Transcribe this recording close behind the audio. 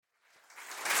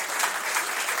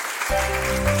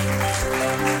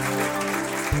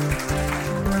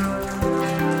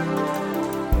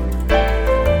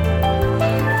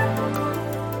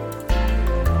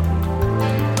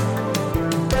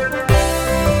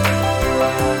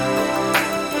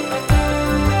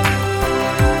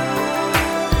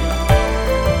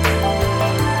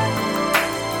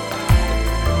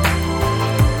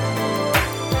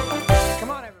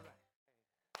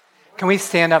we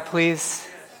stand up, please?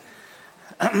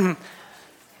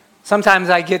 Sometimes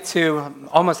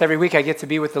almost every week I get to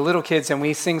be with the little kids and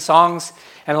we sing songs,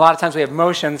 and a lot of times we have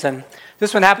motions, and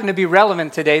this one happened to be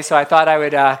relevant today, so I thought I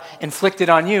would inflict it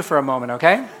on you for a moment,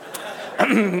 okay?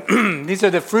 These are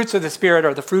the fruits of the Spirit,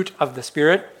 or the fruit of the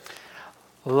Spirit.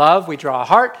 Love, we draw a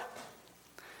heart.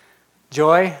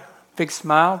 Joy, big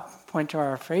smile, point to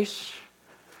our face.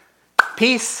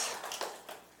 Peace,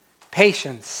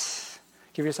 patience.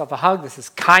 Give yourself a hug. This is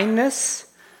kindness,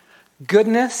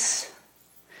 goodness,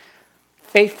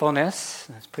 faithfulness.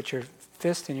 Let's put your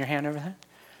fist in your hand over there.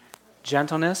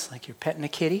 Gentleness, like you're petting a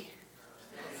kitty.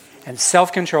 And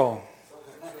self-control.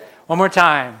 One more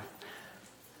time.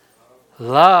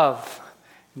 Love,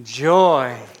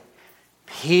 joy,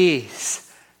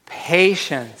 peace,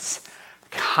 patience,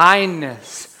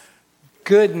 kindness,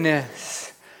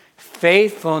 goodness,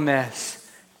 faithfulness,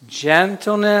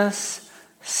 gentleness,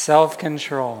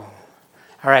 self-control.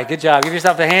 All right, good job. Give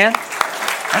yourself a hand.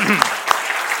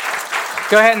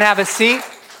 Go ahead and have a seat.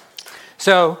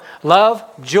 So, love,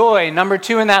 joy. Number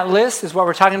 2 in that list is what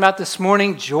we're talking about this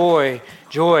morning. Joy.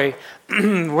 Joy.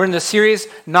 We're in the series,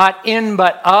 Not In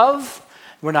But Of.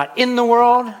 We're not in the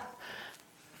world.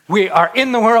 We are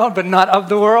in the world, but not of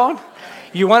the world.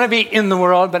 You want to be in the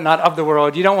world, but not of the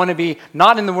world. You don't want to be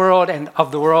not in the world and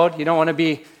of the world. You don't want to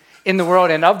be in the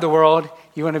world and of the world.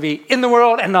 You want to be in the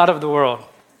world and not of the world.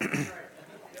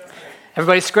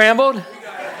 Everybody scrambled?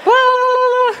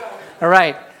 All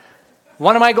right.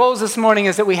 One of my goals this morning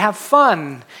is that we have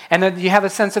fun and that you have a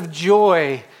sense of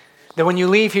joy. That when you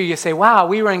leave here, you say, wow,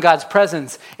 we were in God's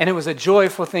presence and it was a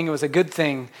joyful thing. It was a good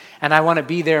thing. And I want to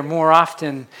be there more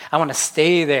often. I want to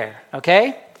stay there.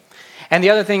 Okay? And the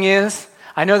other thing is,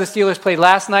 I know the Steelers played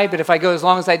last night, but if I go as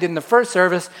long as I did in the first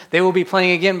service, they will be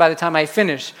playing again by the time I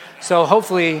finish. So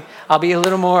hopefully I'll be a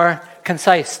little more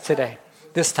concise today,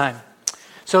 this time.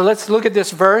 So let's look at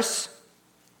this verse.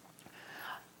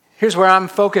 Here's where I'm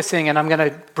focusing, and I'm going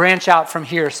to branch out from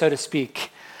here, so to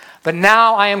speak. But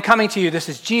now I am coming to you. This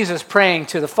is Jesus praying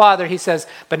to the Father. He says,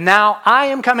 but now I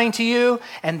am coming to you,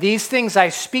 and these things I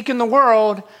speak in the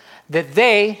world, that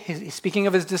they, he's speaking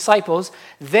of his disciples,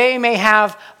 they may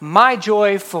have my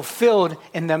joy fulfilled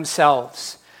in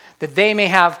themselves. That they may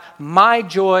have my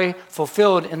joy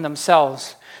fulfilled in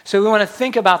themselves. So we want to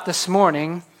think about this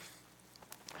morning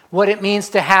what it means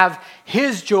to have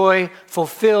his joy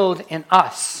fulfilled in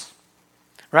us.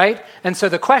 Right? And so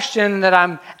the question that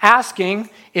I'm asking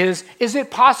is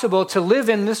it possible to live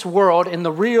in this world, in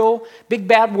the real, big,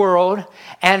 bad world,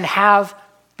 and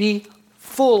be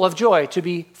full of joy, to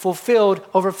be fulfilled,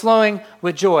 overflowing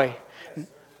with joy?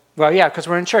 Well, yeah, because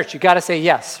we're in church. You got to say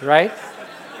yes, right?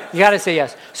 You got to say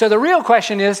yes. So the real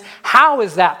question is, how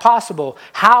is that possible?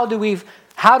 How do we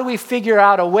figure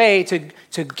out a way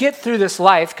to get through this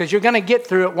life? Because you're going to get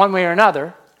through it one way or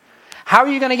another. How are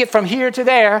you going to get from here to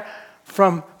there?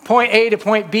 From point A to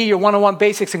point B, your 101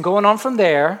 basics, and going on from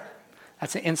there.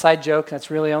 That's an inside joke.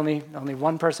 That's really only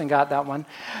one person got that one.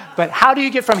 But how do you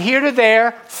get from here to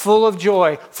there full of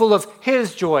joy, full of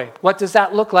his joy? What does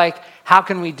that look like? How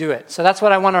can we do it? So that's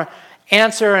what I want to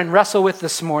answer and wrestle with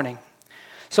this morning.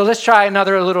 So let's try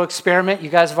another little experiment. You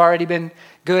guys have already been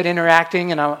good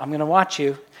interacting, and I'm going to watch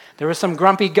you. There were some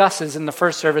grumpy Gus's in the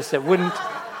first service that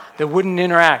wouldn't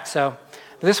interact. So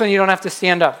this one you don't have to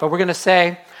stand up. But we're going to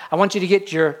say, I want you to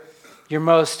get your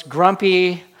most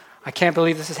grumpy, I can't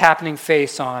believe this is happening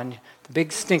face on, the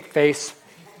big stink face.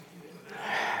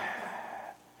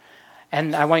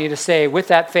 And I want you to say, with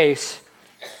that face,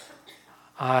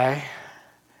 I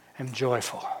am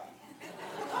joyful.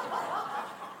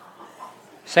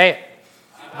 Say it.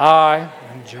 I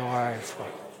am joyful.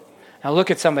 Now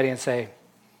look at somebody and say,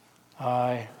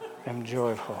 I am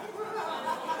joyful.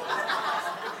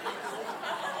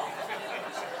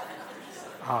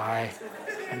 I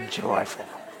am joyful.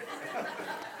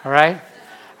 All right?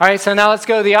 All right, so now let's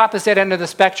go to the opposite end of the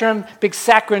spectrum. Big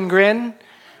saccharine grin.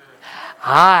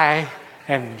 I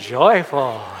am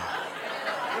joyful.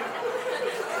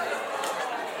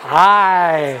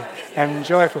 I am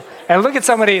joyful. And look at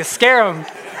somebody and scare them.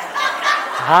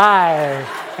 I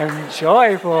am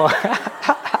joyful.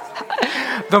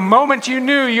 The moment you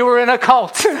knew you were in a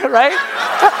cult, right?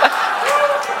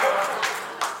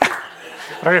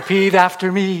 Repeat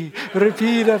after me.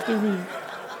 Repeat after me.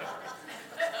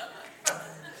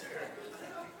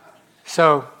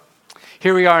 So,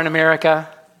 here we are in America,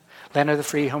 land of the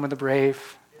free, home of the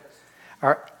brave.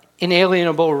 Our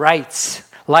inalienable rights,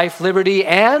 life, liberty,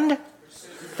 and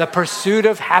the pursuit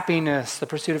of happiness. The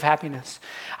pursuit of happiness.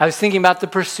 I was thinking about the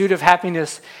pursuit of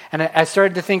happiness, and I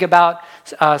started to think about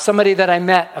somebody that I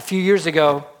met a few years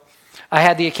ago. I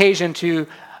had the occasion to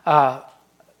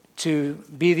to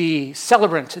be the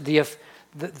celebrant,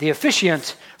 the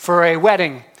officiant for a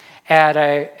wedding at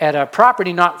a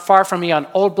property not far from me on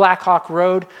Old Black Hawk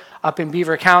Road up in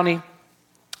Beaver County,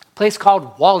 a place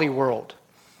called Wally World.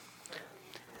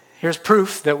 Here's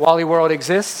proof that Wally World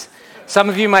exists. Some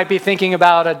of you might be thinking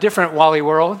about a different Wally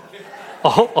World.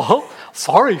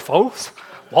 Sorry, folks.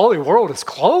 Wally World is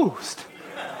closed.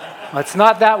 Well, it's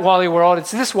not that Wally World.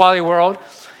 It's this Wally World.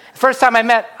 The first time I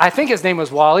met, I think his name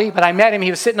was Wally, but I met him. He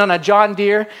was sitting on a John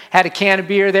Deere, had a can of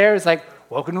beer there. It was like,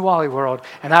 welcome to Wally World.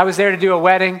 And I was there to do a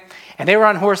wedding, and they were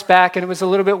on horseback, and it was a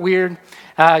little bit weird.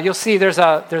 You'll see there's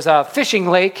a fishing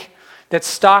lake that's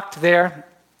stocked there.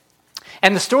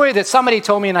 And the story that somebody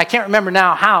told me, and I can't remember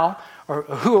now how or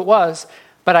who it was,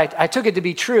 but I took it to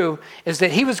be true, is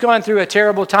that he was going through a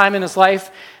terrible time in his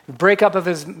life, the breakup of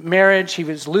his marriage. He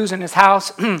was losing his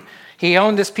house. He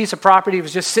owned this piece of property. He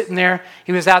was just sitting there.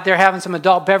 He was out there having some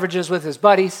adult beverages with his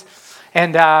buddies.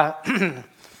 And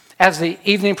as the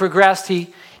evening progressed,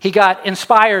 he got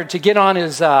inspired to get on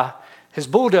his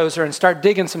bulldozer and start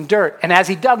digging some dirt. And as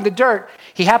he dug the dirt,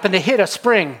 he happened to hit a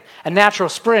spring, a natural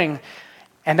spring.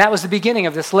 And that was the beginning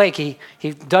of this lake. He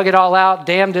dug it all out,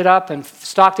 dammed it up, and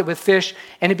stocked it with fish.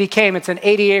 And it's an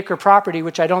 80-acre property,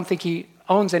 which I don't think he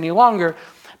owns any longer.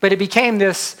 But it became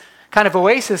this kind of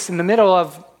oasis in the middle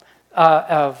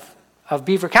of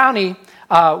Beaver County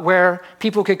where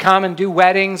people could come and do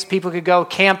weddings. People could go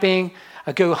camping,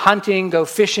 go hunting, go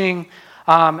fishing.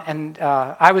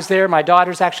 I was there. My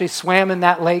daughters actually swam in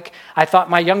that lake. I thought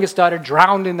my youngest daughter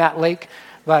drowned in that lake,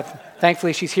 but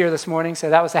thankfully, she's here this morning, so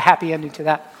that was a happy ending to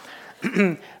that.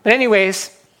 But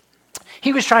anyways,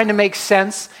 he was trying to make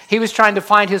sense. He was trying to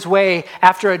find his way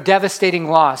after a devastating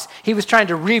loss. He was trying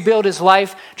to rebuild his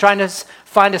life, trying to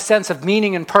find a sense of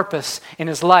meaning and purpose in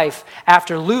his life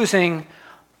after losing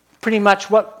pretty much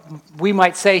what we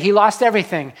might say he lost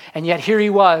everything. And yet here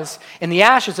he was in the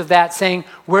ashes of that saying,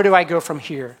 where do I go from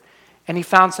here? And he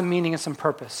found some meaning and some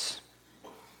purpose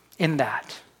in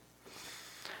that.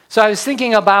 So I was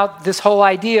thinking about this whole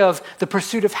idea of the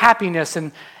pursuit of happiness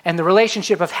and the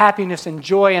relationship of happiness and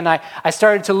joy. And I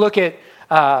started to look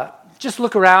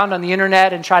around on the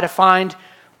internet and try to find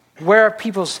where are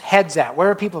people's heads at?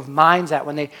 Where are people's minds at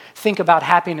when they think about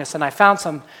happiness? And I found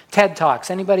some TED Talks.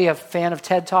 Anybody a fan of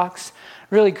TED Talks?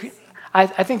 Really, I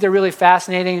think they're really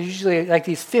fascinating. Usually like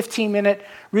these 15-minute,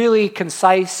 really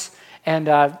concise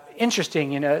and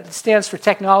interesting. It stands for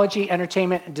technology,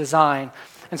 entertainment, and design.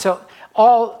 And so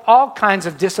all kinds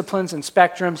of disciplines and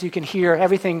spectrums. You can hear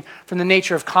everything from the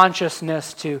nature of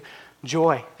consciousness to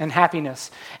joy and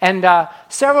happiness. And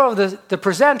several of the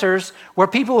presenters were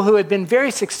people who had been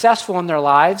very successful in their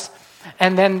lives.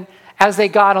 And then as they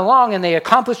got along and they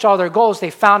accomplished all their goals, they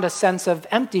found a sense of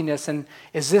emptiness. And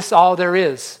is this all there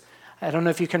is? I don't know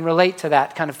if you can relate to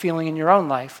that kind of feeling in your own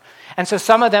life. And so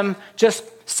some of them just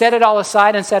set it all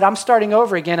aside and said, I'm starting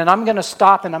over again, and I'm going to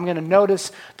stop and I'm going to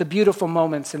notice the beautiful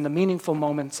moments and the meaningful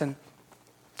moments.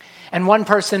 And one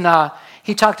person,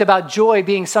 he talked about joy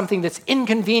being something that's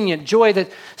inconvenient, joy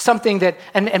that something that,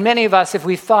 and many of us, if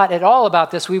we thought at all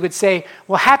about this, we would say,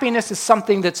 well, happiness is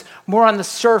something that's more on the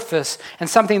surface and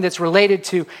something that's related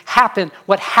to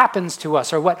what happens to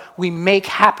us or what we make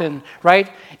happen, right?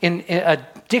 In a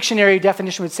dictionary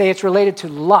definition would say it's related to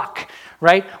luck,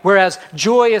 right? Whereas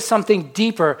joy is something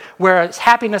deeper. Whereas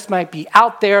happiness might be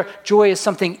out there, joy is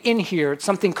something in here. It's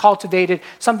something cultivated,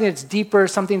 something that's deeper,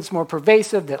 something that's more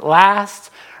pervasive, that lasts,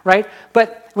 right?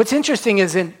 But what's interesting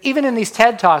is even in these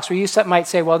TED Talks where you might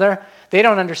say, well, they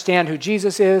don't understand who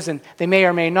Jesus is, and they may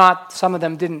or may not. Some of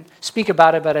them didn't speak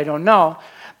about it, but I don't know.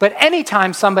 But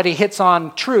anytime somebody hits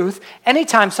on truth,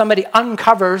 anytime somebody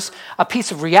uncovers a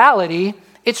piece of reality,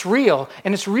 it's real,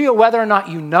 and it's real whether or not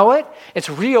you know it. It's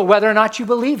real whether or not you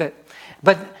believe it.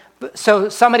 So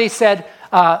somebody said,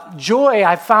 joy,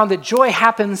 I've found that joy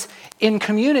happens in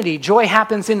community. Joy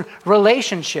happens in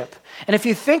relationship. And if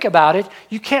you think about it,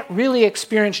 you can't really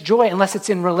experience joy unless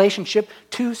it's in relationship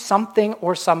to something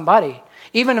or somebody.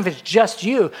 Even if it's just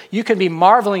you, you can be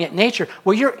marveling at nature.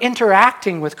 Well, you're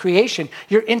interacting with creation.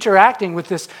 You're interacting with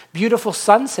this beautiful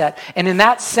sunset. And in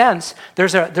that sense,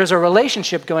 there's a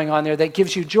relationship going on there that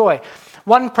gives you joy.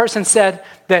 One person said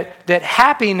that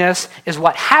happiness is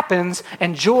what happens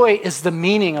and joy is the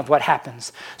meaning of what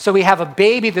happens. So we have a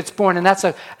baby that's born, and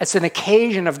it's an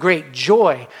occasion of great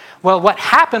joy. Well, what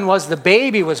happened was the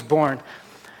baby was born.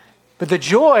 But the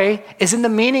joy is in the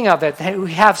meaning of it.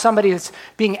 We have somebody that's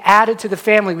being added to the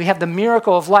family. We have the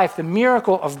miracle of life, the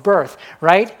miracle of birth,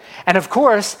 right? And of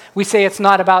course, we say it's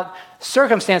not about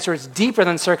circumstance, or it's deeper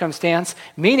than circumstance,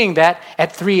 meaning that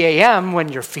at 3 a.m. when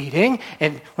you're feeding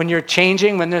and when you're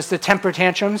changing, when there's the temper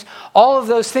tantrums, all of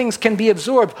those things can be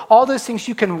absorbed. All those things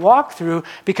you can walk through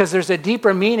because there's a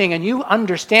deeper meaning and you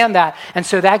understand that. And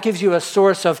so that gives you a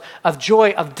source of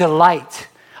joy, of delight,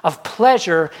 of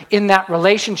pleasure in that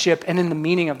relationship and in the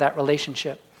meaning of that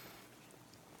relationship.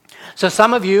 So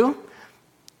some of you,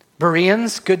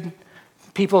 Bereans, good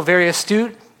people, very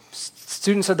astute,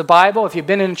 students of the Bible, if you've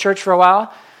been in church for a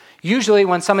while, usually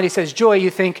when somebody says joy,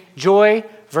 you think joy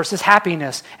versus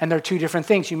happiness, and they're two different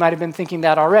things. You might have been thinking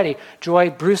that already. Joy,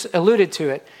 Bruce alluded to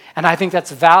it, and I think that's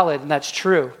valid and that's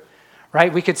true,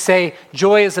 right? We could say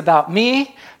joy is about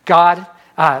me, joy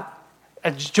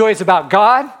is about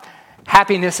God,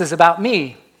 happiness is about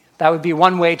me. That would be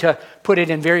one way to put it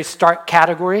in very stark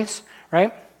categories,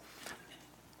 right?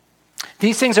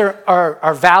 These things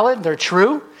are valid, they're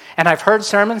true. And I've heard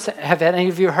sermons. Have any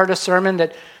of you heard a sermon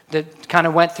that kind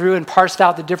of went through and parsed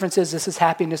out the differences? This is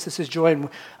happiness, this is joy. And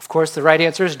of course, the right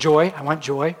answer is joy. I want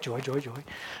joy, joy, joy, joy,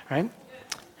 right?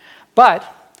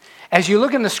 But as you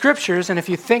look in the scriptures, and if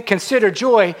you consider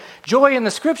joy in the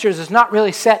scriptures is not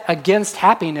really set against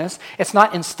happiness. It's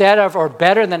not instead of or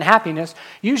better than happiness.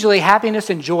 Usually happiness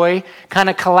and joy kind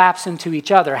of collapse into each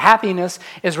other. Happiness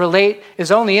is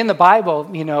only in the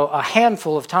Bible, a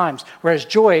handful of times, whereas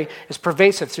joy is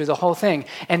pervasive through the whole thing.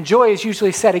 And joy is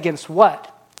usually set against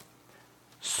what?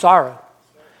 Sorrow.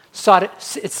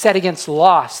 It's set against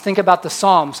loss. Think about the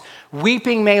Psalms.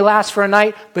 Weeping may last for a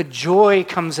night, but joy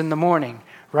comes in the morning.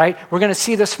 Right? We're going to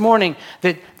see this morning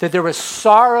that there was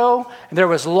sorrow, and there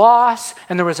was loss,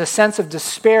 and there was a sense of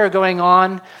despair going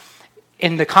on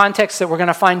in the context that we're going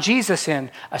to find Jesus in,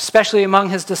 especially among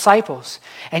his disciples.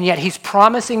 And yet he's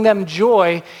promising them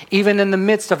joy even in the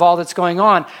midst of all that's going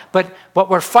on. But what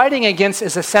we're fighting against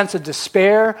is a sense of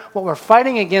despair. What we're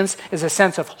fighting against is a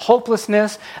sense of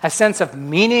hopelessness, a sense of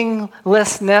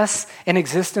meaninglessness in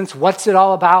existence. What's it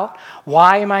all about?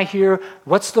 Why am I here?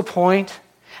 What's the point?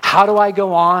 How do I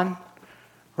go on,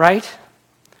 right?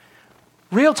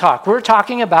 Real talk. We're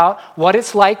talking about what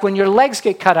it's like when your legs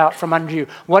get cut out from under you.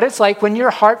 What it's like when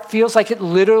your heart feels like it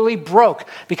literally broke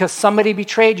because somebody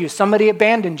betrayed you, somebody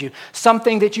abandoned you,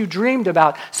 something that you dreamed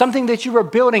about, something that you were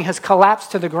building has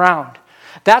collapsed to the ground.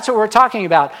 That's what we're talking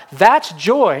about. That's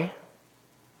joy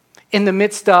in the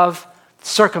midst of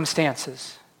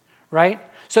circumstances, right?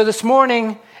 So this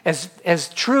morning, as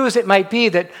true as it might be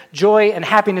that joy and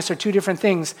happiness are two different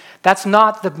things, that's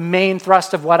not the main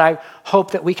thrust of what I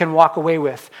hope that we can walk away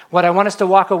with. What I want us to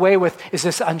walk away with is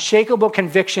this unshakable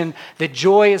conviction that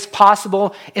joy is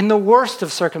possible in the worst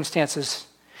of circumstances,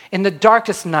 in the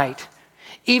darkest night.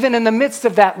 Even in the midst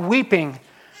of that weeping,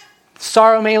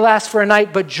 sorrow may last for a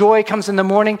night, but joy comes in the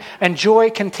morning, and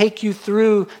joy can take you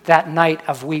through that night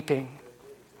of weeping.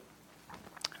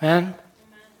 Amen?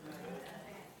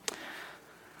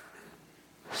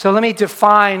 So let me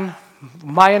define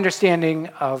my understanding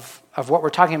of what we're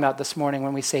talking about this morning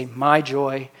when we say my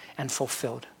joy and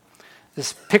fulfilled.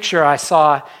 This picture I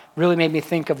saw really made me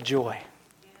think of joy.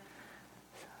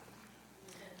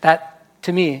 That,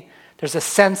 to me, there's a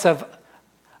sense of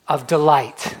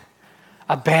delight,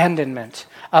 abandonment,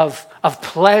 of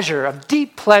pleasure, of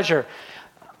deep pleasure,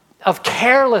 of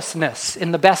carelessness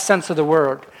in the best sense of the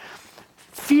word,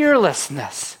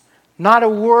 fearlessness, not a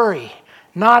worry,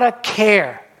 not a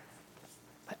care.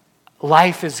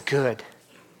 Life is good,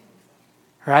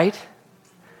 right?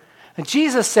 And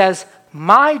Jesus says,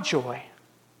 my joy,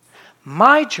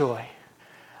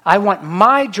 I want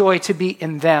my joy to be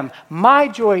in them, my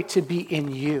joy to be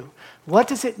in you. What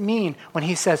does it mean when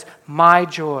he says, my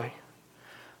joy?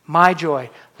 My joy.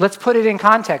 Let's put it in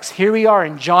context. Here we are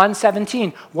in John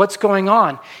 17. What's going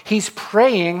on? He's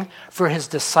praying for his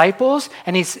disciples,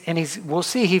 and we'll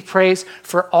see he prays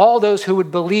for all those who would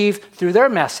believe through their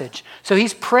message. So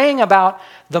he's praying about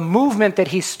the movement that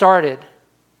he started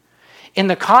in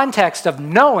the context of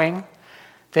knowing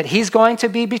that he's going to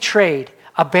be betrayed,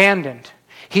 abandoned.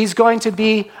 He's going to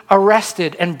be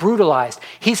arrested and brutalized.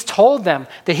 He's told them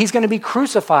that he's going to be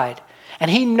crucified,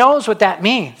 and he knows what that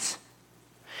means.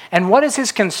 And what is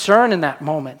his concern in that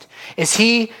moment? Is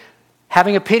he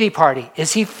having a pity party?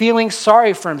 Is he feeling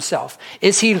sorry for himself?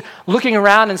 Is he looking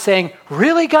around and saying,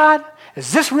 really, God?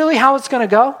 Is this really how it's going to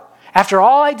go? After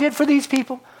all I did for these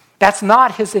people? That's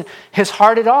not his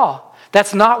heart at all.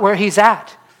 That's not where he's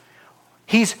at.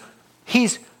 His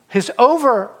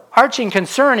overarching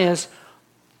concern is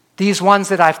these ones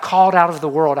that I've called out of the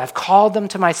world. I've called them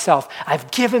to myself.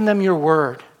 I've given them your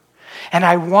word. And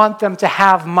I want them to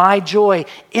have my joy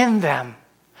in them.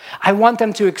 I want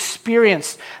them to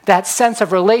experience that sense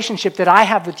of relationship that I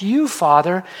have with you,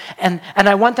 Father. And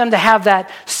I want them to have that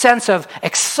sense of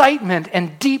excitement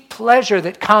and deep pleasure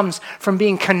that comes from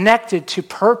being connected to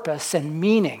purpose and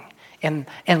meaning in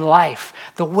life.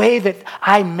 The way that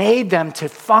I made them to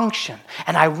function.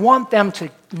 And I want them to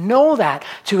know that,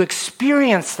 to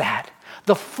experience that,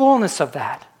 the fullness of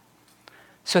that.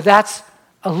 So that's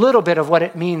a little bit of what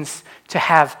it means to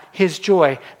have his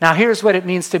joy. Now here's what it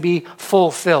means to be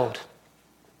fulfilled.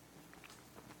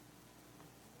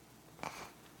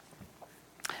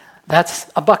 That's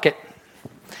a bucket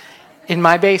in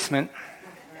my basement.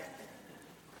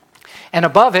 And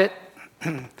above it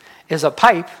is a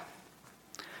pipe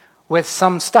with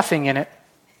some stuffing in it.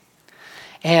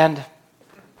 And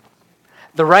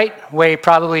the right way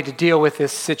probably to deal with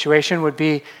this situation would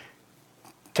be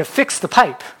to fix the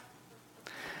pipe.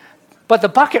 But the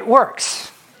bucket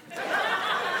works.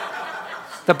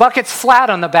 The bucket's flat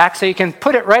on the back, so you can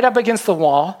put it right up against the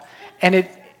wall, and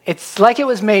it's like it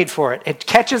was made for it. It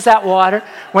catches that water.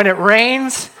 When it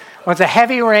rains, when it's a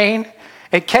heavy rain,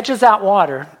 it catches that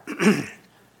water.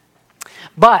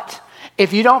 But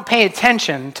if you don't pay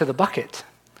attention to the bucket,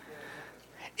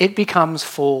 it becomes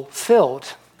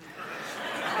full-filled.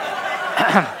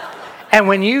 And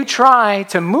when you try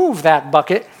to move that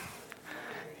bucket,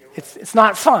 it's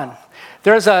not fun.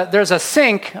 There's a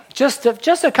sink just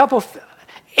a couple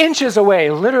inches away,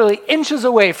 literally inches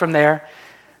away from there.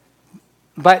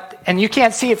 And you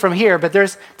can't see it from here, but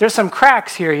there's some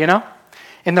cracks here,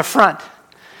 in the front.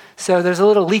 So there's a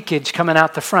little leakage coming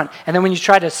out the front. And then when you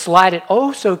try to slide it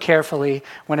oh so carefully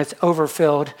when it's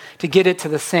overfilled to get it to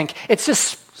the sink, it's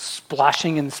just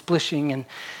splashing and splishing and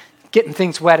getting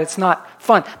things wet. It's not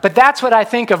fun. But that's what I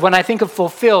think of when I think of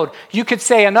fulfilled. You could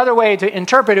say another way to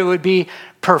interpret it would be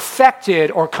perfected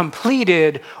or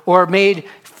completed or made,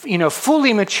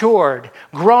 fully matured,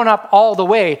 grown up all the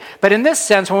way. But in this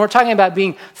sense, when we're talking about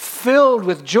being filled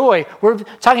with joy, we're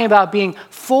talking about being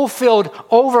fulfilled,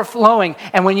 overflowing.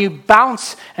 And when you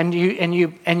bounce and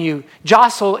you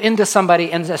jostle into somebody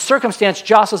and a circumstance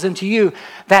jostles into you,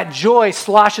 that joy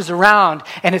sloshes around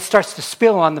and it starts to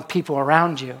spill on the people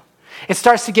around you. It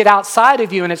starts to get outside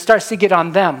of you and it starts to get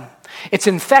on them. It's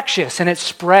infectious and it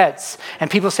spreads. And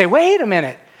people say, wait a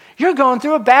minute, you're going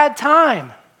through a bad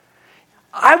time.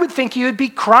 I would think you would be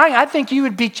crying. I'd think you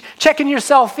would be checking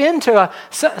yourself into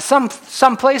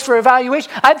some place for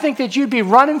evaluation. I'd think that you'd be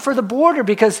running for the border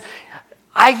because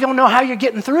I don't know how you're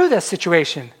getting through this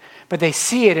situation. But they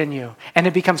see it in you and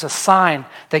it becomes a sign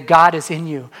that God is in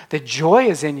you, that joy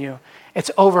is in you.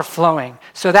 It's overflowing.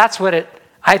 So that's what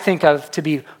I think of to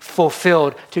be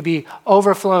fulfilled, to be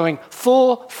overflowing,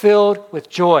 filled with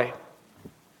joy.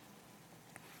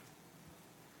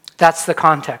 That's the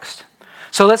context.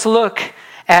 So let's look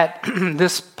at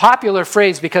this popular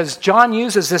phrase because John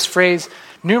uses this phrase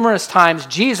numerous times.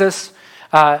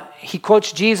 He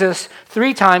quotes Jesus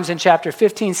 3 times in chapter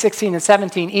 15, 16, and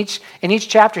 17. In each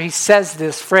chapter, he says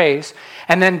this phrase.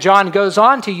 And then John goes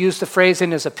on to use the phrase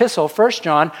in his epistle, 1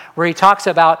 John, where he talks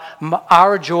about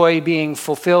our joy being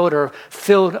fulfilled or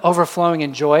filled, overflowing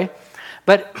in joy.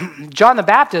 But John the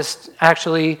Baptist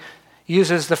actually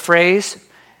uses the phrase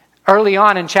early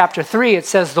on in chapter 3. It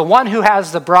says, the one who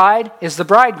has the bride is the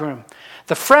bridegroom.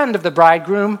 The friend of the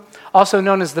bridegroom, also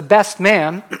known as the best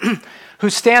man, who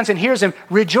stands and hears him,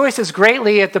 rejoices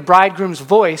greatly at the bridegroom's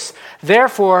voice.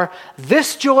 Therefore,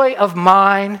 this joy of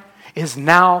mine is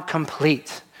now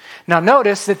complete. Now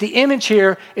notice that the image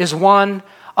here is one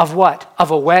of what? Of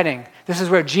a wedding. This is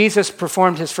where Jesus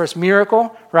performed his first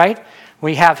miracle, right?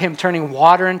 We have him turning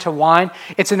water into wine.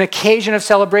 It's an occasion of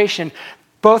celebration,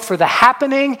 both for the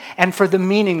happening and for the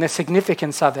meaning, the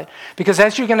significance of it. Because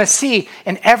as you're going to see,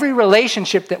 in every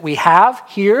relationship that we have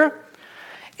here,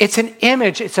 it's an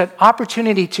image, it's an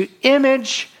opportunity to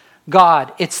image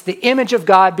God. It's the image of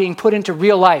God being put into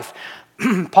real life.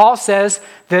 Paul says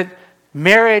that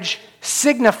marriage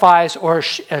signifies or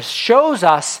shows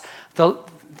us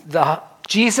the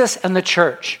Jesus and the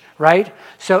church, right?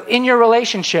 So in your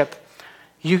relationship,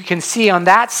 you can see on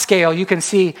that scale, you can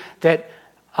see that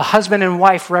a husband and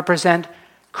wife represent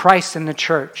Christ and the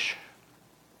church,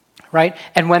 right?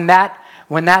 And when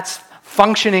that's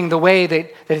functioning the way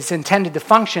that it's intended to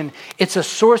function, it's a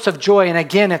source of joy. And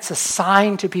again, it's a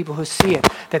sign to people who see it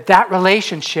that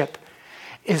relationship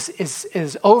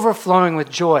is overflowing with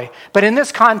joy. But in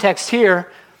this context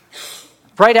here,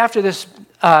 right after this,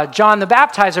 John the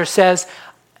Baptizer says,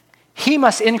 he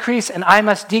must increase and I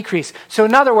must decrease. So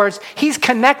in other words, he's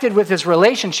connected with his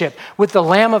relationship with the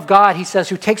Lamb of God, he says,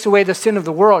 who takes away the sin of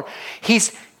the world.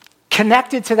 He's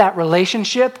connected to that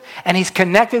relationship, and he's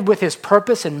connected with his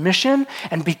purpose and mission.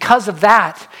 And because of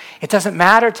that, it doesn't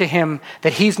matter to him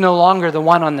that he's no longer the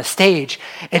one on the stage.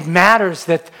 It matters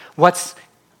that what's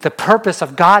the purpose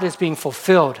of God is being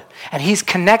fulfilled. And he's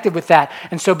connected with that.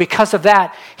 And so because of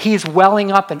that, he's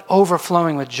welling up and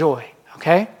overflowing with joy.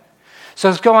 Okay? So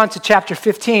let's go on to chapter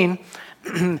 15.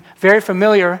 Very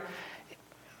familiar.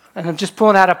 And I'm just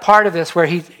pulling out a part of this where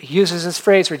he uses this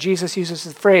phrase, where Jesus uses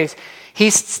this phrase. He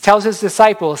tells his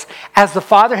disciples, as the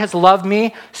Father has loved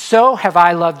me, so have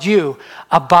I loved you.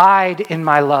 Abide in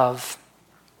my love.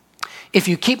 If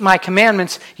you keep my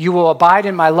commandments, you will abide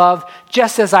in my love,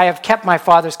 just as I have kept my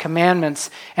Father's commandments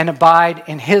and abide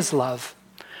in his love.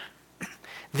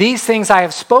 These things I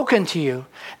have spoken to you,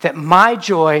 that my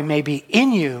joy may be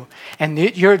in you, and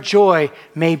that your joy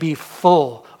may be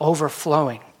full,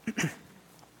 overflowing.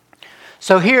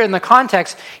 So here in the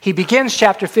context, he begins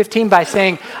chapter 15 by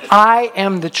saying, I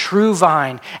am the true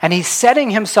vine. And he's setting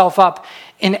himself up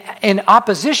in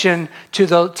opposition to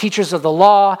the teachers of the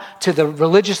law, to the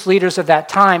religious leaders of that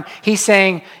time. He's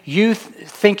saying, you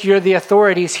think you're the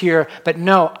authorities here, but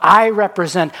no,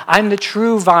 I'm the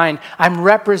true vine. I'm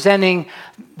representing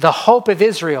the hope of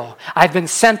Israel. I've been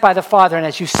sent by the Father. And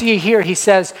as you see here, he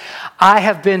says, I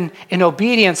have been in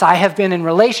obedience. I have been in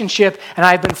relationship, and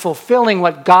I've been fulfilling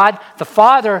what God, the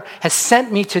Father, has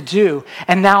sent me to do.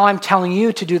 And now I'm telling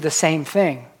you to do the same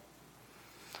thing.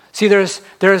 See, there's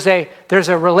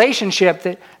a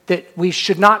relationship that we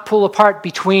should not pull apart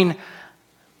between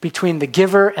the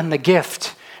giver and the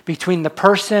gift, between the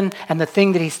person and the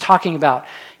thing that he's talking about.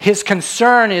 His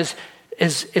concern is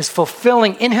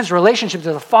fulfilling in his relationship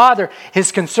to the Father.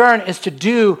 His concern is to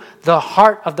do the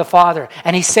heart of the Father.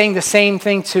 And he's saying the same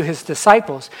thing to his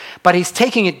disciples. But he's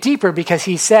taking it deeper because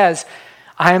he says,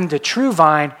 I am the true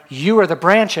vine, you are the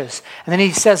branches. And then he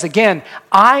says again,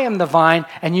 I am the vine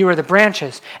and you are the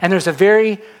branches. And there's a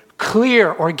very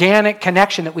clear organic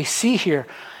connection that we see here.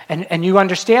 And you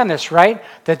understand this, right?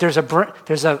 That there's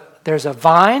a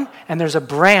vine and there's a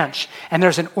branch. And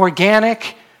there's an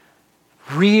organic,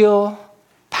 real,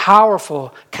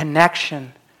 powerful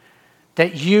connection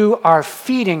that you are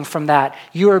feeding from that.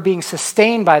 You are being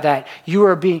sustained by that. You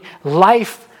are being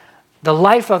the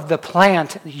life of the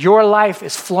plant, your life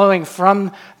is flowing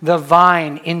from the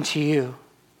vine into you.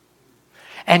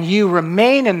 And you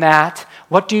remain in that.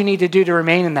 What do you need to do to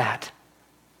remain in that?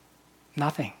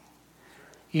 Nothing.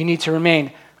 You need to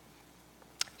remain.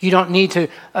 You don't need to,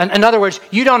 in other words,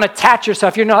 you don't attach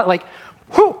yourself. You're not like,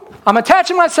 whoo, I'm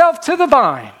attaching myself to the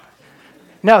vine.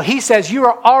 No, he says you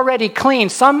are already clean.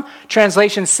 Some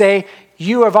translations say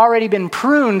you have already been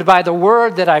pruned by the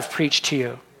word that I've preached to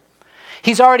you.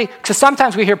 Because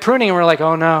sometimes we hear pruning and we're like,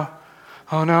 oh no,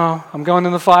 I'm going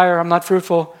in the fire, I'm not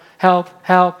fruitful, help,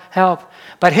 help, help.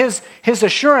 But his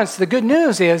assurance, the good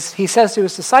news is, he says to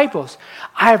his disciples,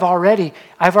 you're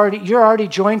already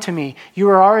joined to me. You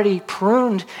are already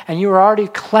pruned and you are already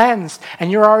cleansed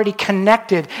and you're already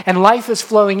connected and life is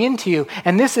flowing into you.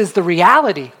 And this is the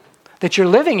reality that you're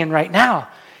living in right now.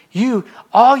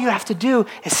 All you have to do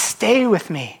is stay with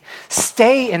me,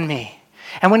 stay in me.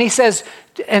 And when he says,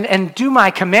 and do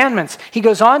my commandments, he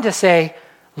goes on to say,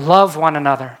 love one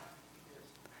another.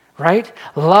 Right?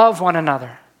 Love one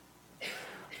another.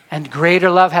 And greater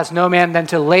love has no man than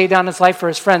to lay down his life for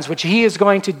his friends, which he is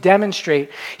going to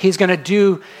demonstrate. He's going to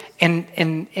do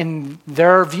in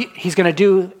their view, he's going to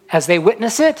do as they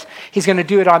witness it, he's going to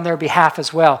do it on their behalf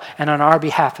as well, and on our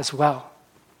behalf as well.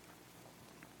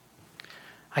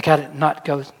 I got to not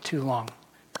go too long.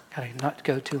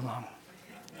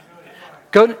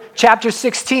 Go to chapter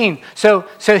 16. So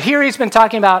here he's been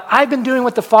talking about, I've been doing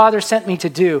what the Father sent me to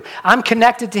do. I'm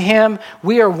connected to him.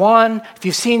 We are one. If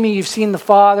you've seen me, you've seen the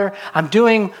Father. I'm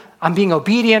being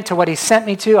obedient to what he sent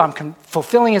me to. I'm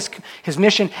fulfilling his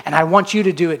mission, and I want you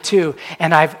to do it too.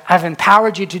 And I've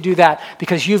empowered you to do that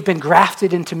because you've been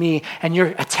grafted into me, and you're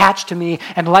attached to me,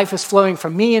 and life is flowing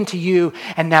from me into you,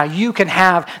 and now you can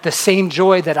have the same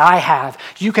joy that I have.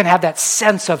 You can have that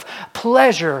sense of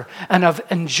pleasure and of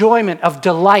enjoyment, of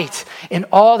delight in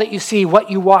all that you see,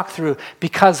 what you walk through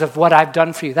because of what I've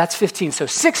done for you. That's 15. So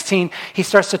 16, he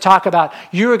starts to talk about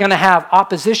you're going to have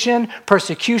opposition,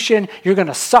 persecution, you're going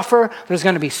to suffer, there's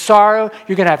going to be sorrow,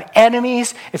 you're going to have enemies,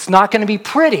 it's not going to be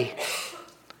pretty,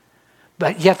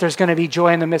 but yet there's going to be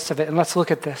joy in the midst of it. And let's look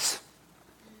at this.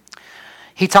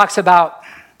 He talks about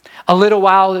a little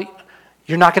while,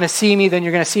 you're not going to see me, then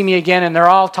you're going to see me again, and they're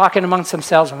all talking amongst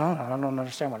themselves. I don't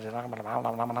understand what you're talking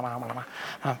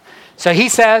about. So he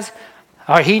says,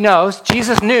 or he knows,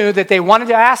 Jesus knew that they wanted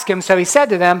to ask him, so he said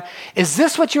to them, "Is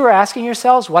this what you were asking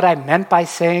yourselves, what I meant by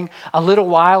saying, 'A little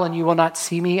while and you will not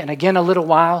see me, and again a little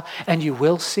while and you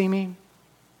will see me'?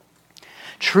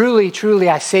 Truly, truly,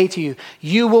 I say to you,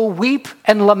 you will weep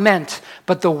and lament,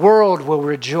 but the world will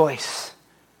rejoice."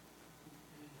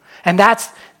 And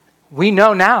we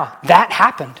know now, that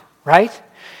happened, right?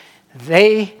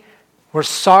 They were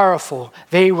sorrowful.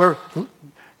 They were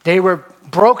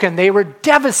broken. They were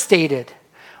devastated.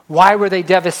 Why were they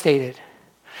devastated?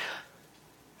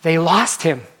 They lost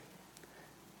him.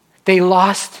 They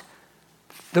lost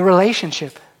the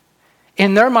relationship.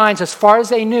 In their minds, as far as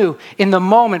they knew, in the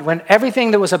moment when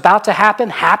everything that was about to happen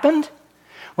happened,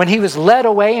 when he was led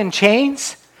away in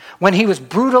chains, when he was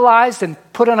brutalized and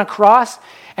put on a cross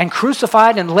and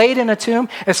crucified and laid in a tomb,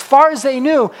 as far as they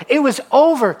knew, it was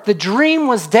over. The dream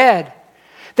was dead.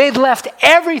 They'd left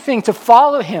everything to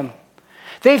follow him.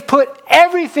 They've put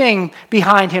everything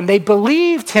behind him. They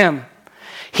believed him.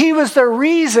 He was their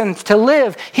reason to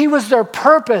live. He was their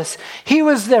purpose.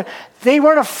 They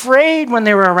weren't afraid when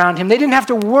they were around him. They didn't have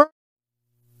to worry.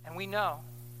 And we know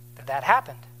that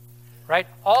happened, right?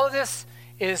 All of this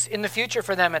is in the future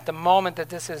for them at the moment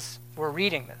that we're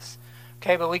reading this.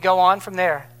 Okay, but we go on from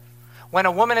there. When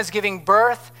a woman is giving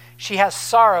birth, she has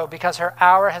sorrow because her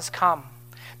hour has come.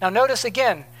 Now notice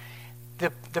again,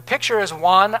 the picture is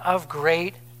one of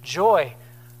great joy,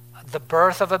 the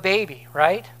birth of a baby,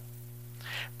 right?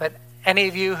 But any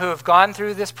of you who have gone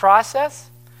through this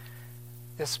process,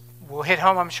 this will hit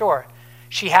home, I'm sure.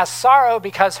 She has sorrow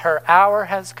because her hour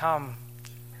has come,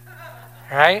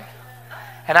 right?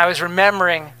 And I was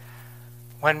remembering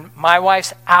when my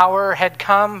wife's hour had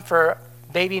come for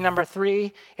baby number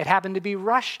 3, it happened to be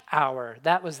rush hour.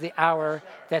 That was the hour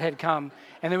that had come.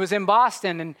 And it was in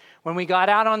Boston, and when we got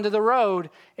out onto the road,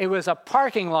 it was a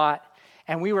parking lot,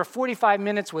 and we were 45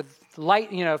 minutes with light.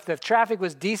 If the traffic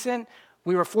was decent,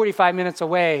 we were 45 minutes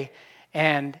away,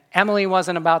 and Emily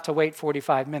wasn't about to wait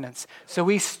 45 minutes. So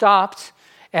we stopped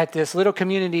at this little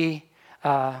community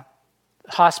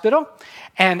hospital,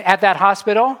 and at that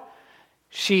hospital,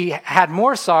 she had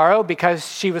more sorrow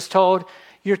because she was told,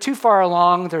 "You're too far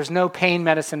along, there's no pain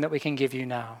medicine that we can give you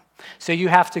now. So you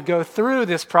have to go through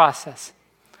this process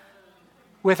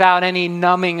without any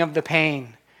numbing of the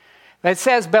pain." It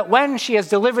says, "But when she has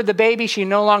delivered the baby, she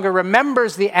no longer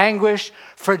remembers the anguish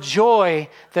for joy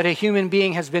that a human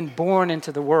being has been born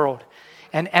into the world."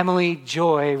 And Emily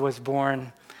Joy was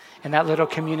born in that little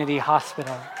community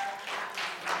hospital.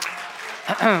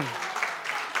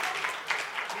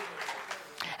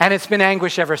 And it's been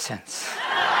anguish ever since.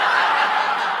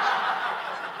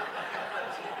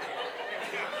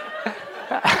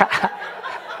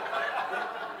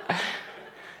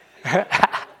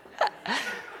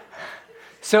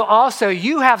 So also,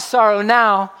 you have sorrow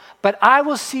now, but I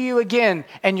will see you again,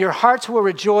 and your hearts will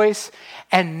rejoice,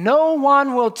 and no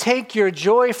one will take your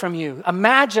joy from you.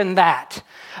 Imagine that.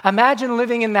 Imagine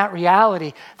living in that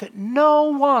reality that no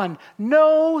one,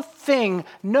 no thing,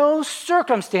 no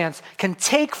circumstance can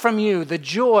take from you the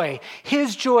joy,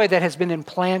 his joy that has been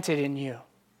implanted in you.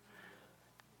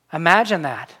 Imagine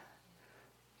that.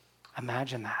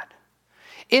 Imagine that.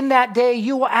 In that day,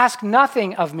 you will ask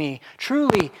nothing of me.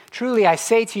 Truly, truly, I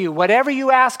say to you, whatever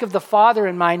you ask of the Father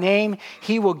in my name,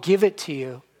 he will give it to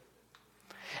you.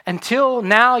 Until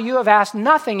now, you have asked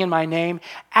nothing in my name.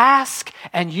 Ask,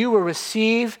 and you will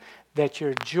receive, that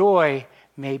your joy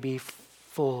may be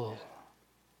full.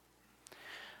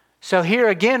 So here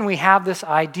again, we have this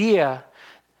idea.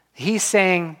 He's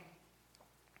saying,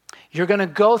 you're going to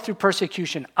go through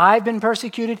persecution. I've been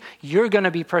persecuted. You're going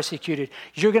to be persecuted.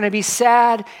 You're going to be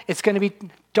sad. It's going to be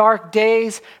dark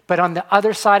days. But on the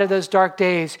other side of those dark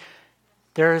days,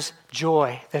 there's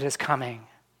joy that is coming.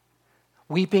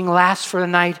 Weeping lasts for the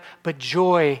night, but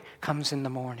joy comes in the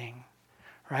morning,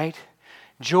 right?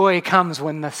 Joy comes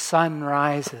when the sun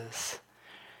rises.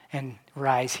 And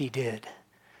rise he did.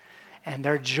 And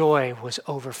their joy was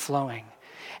overflowing.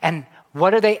 And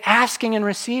what are they asking and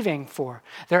receiving for?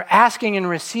 They're asking and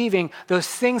receiving those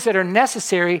things that are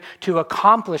necessary to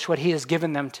accomplish what he has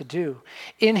given them to do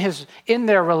in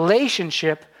their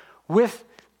relationship with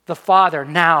the Father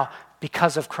now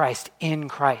because of Christ, in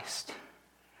Christ.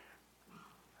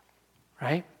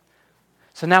 Right?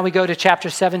 So now we go to chapter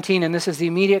 17, and this is the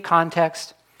immediate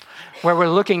context where we're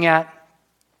looking at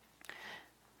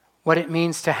what it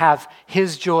means to have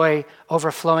his joy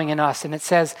overflowing in us. And it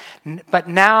says, "But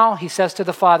now," he says to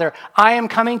the Father, "I am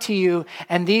coming to you,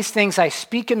 and these things I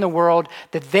speak in the world,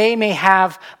 that they may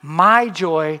have my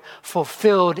joy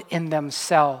fulfilled in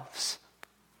themselves.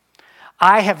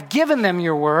 I have given them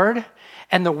your word,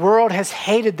 And the world has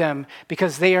hated them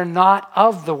because they are not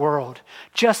of the world,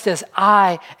 just as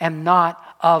I am not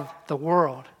of the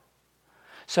world.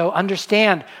 So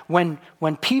understand, when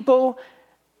people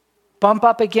bump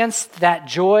up against that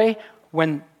joy,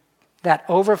 when that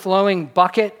overflowing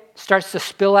bucket starts to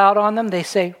spill out on them, they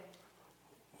say,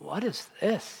 what is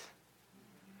this?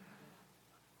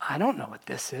 I don't know what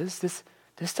this is. This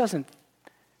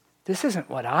isn't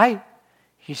what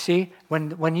you see,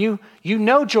 when you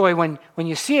know joy when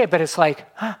you see it, but it's like,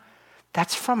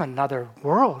 that's from another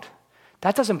world.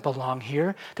 That doesn't belong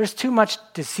here. There's too much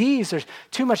disease. There's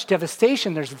too much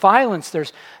devastation. There's violence.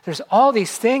 There's all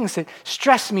these things that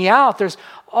stress me out. There's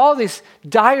all these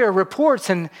dire reports,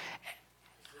 and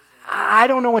I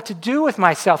don't know what to do with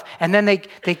myself. And then they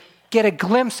get a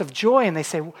glimpse of joy, and they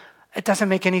say, it doesn't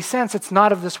make any sense. It's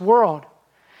not of this world.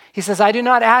 He says, I do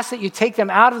not ask that you take them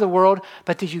out of the world,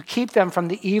 but that you keep them from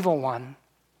the evil one.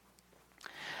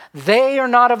 They are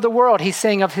not of the world. He's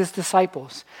saying of his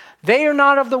disciples. They are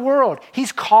not of the world.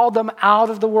 He's called them out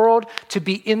of the world to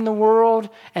be in the world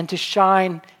and to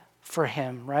shine for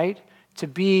him, right? To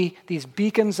be these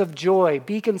beacons of joy,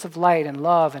 beacons of light and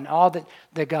love and all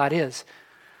that God is.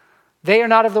 They are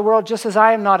not of the world, just as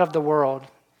I am not of the world.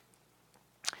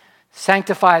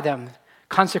 Sanctify them,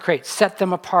 consecrate, set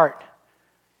them apart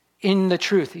in the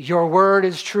truth. Your word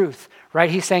is truth, right?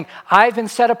 He's saying, I've been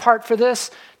set apart for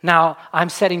this. Now I'm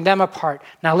setting them apart.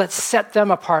 Now let's set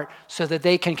them apart so that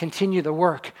they can continue the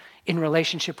work in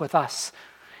relationship with us.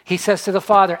 He says to the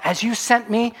Father, as you sent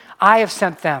me, I have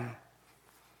sent them.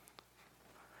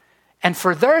 And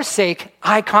for their sake,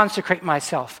 I consecrate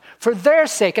myself. For their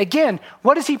sake, again,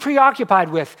 what is he preoccupied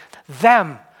with?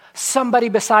 Them, somebody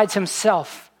besides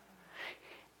himself.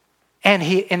 And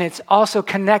it's also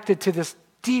connected to this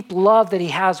deep love that he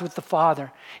has with the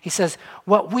Father. He says,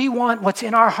 what we want, what's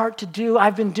in our heart to do,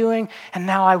 I've been doing, and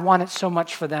now I want it so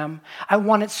much for them. I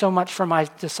want it so much for my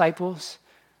disciples.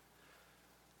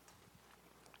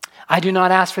 I do not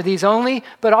ask for these only,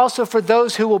 but also for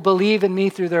those who will believe in me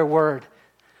through their word.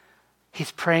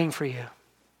 He's praying for you.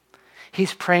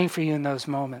 He's praying for you in those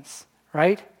moments,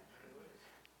 right?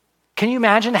 Can you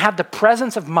imagine to have the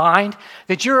presence of mind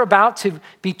that you're about to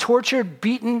be tortured,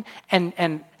 beaten,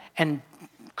 and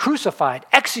crucified,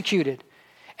 executed,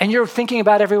 and you're thinking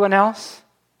about everyone else?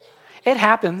 It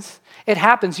happens. It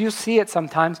happens. You'll see it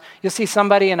sometimes. You'll see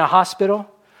somebody in a hospital.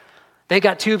 They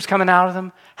got tubes coming out of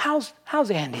them. How's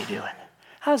Andy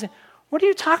doing? What are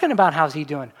you talking about? How's he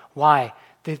doing? Why?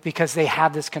 Because they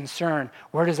have this concern.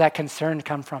 Where does that concern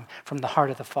come from? From the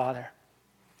heart of the Father.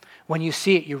 When you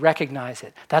see it, you recognize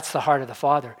it. That's the heart of the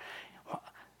Father.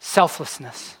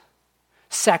 Selflessness,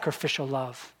 sacrificial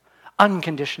love,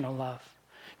 unconditional love,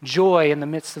 joy in the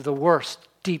midst of the worst,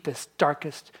 deepest,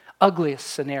 darkest, ugliest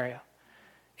scenario.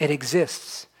 It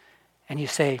exists. And you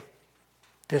say,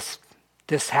 this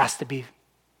has to be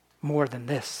more than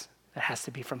this. It has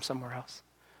to be from somewhere else.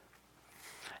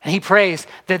 And he prays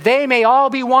that they may all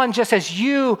be one, just as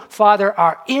you, Father,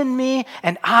 are in me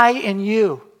and I in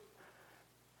you.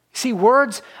 See,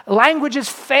 language is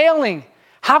failing.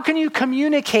 How can you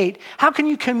communicate? How can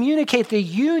you communicate the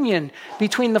union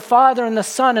between the Father and the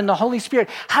Son and the Holy Spirit?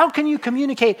 How can you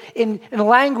communicate in a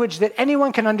language that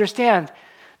anyone can understand?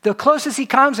 The closest he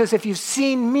comes is, if you've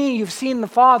seen me, you've seen the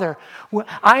Father.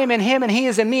 I am in him and he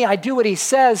is in me. I do what he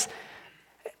says.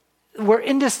 We're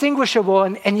indistinguishable,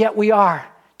 and yet we are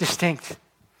distinct.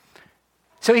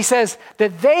 So he says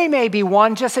that they may be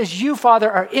one, just as you,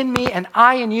 Father, are in me and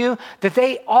I in you, that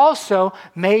they also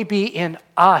may be in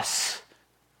us.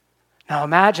 Now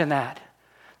imagine that.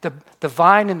 The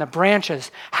vine and the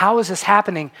branches. How is this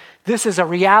happening? This is a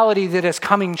reality that is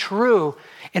coming true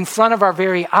in front of our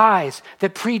very eyes,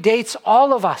 that predates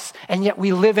all of us, and yet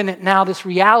we live in it now, this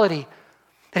reality.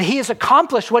 That he has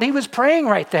accomplished what he was praying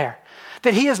right there.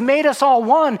 That he has made us all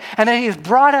one, and that he has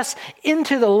brought us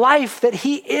into the life that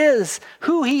he is,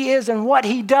 who he is, and what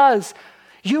he does.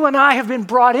 You and I have been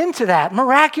brought into that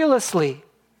miraculously.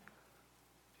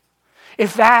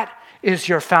 If that is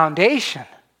your foundation,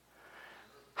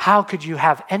 how could you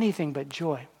have anything but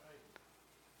joy?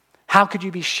 How could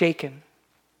you be shaken?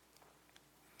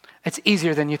 It's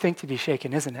easier than you think to be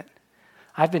shaken, isn't it?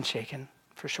 I've been shaken,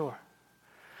 for sure.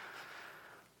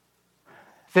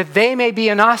 That they may be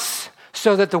in us,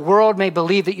 so that the world may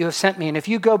believe that you have sent me. And if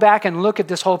you go back and look at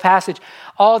this whole passage,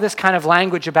 all this kind of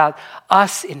language about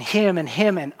us and him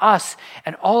and us,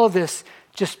 and all of this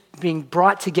just being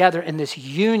brought together in this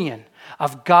union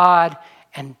of God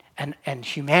and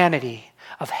humanity,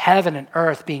 of heaven and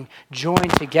earth being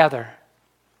joined together.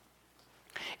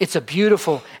 It's a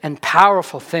beautiful and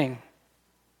powerful thing.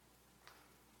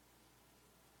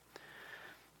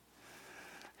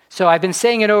 So I've been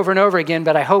saying it over and over again,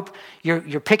 but I hope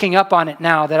you're picking up on it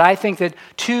now, that I think that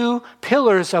two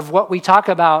pillars of what we talk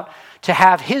about to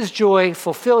have his joy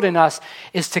fulfilled in us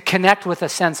is to connect with a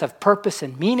sense of purpose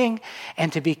and meaning,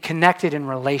 and to be connected in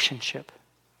relationship.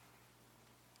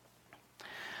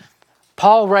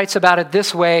 Paul writes about it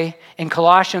this way in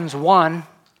Colossians 1.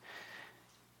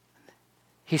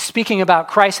 He's speaking about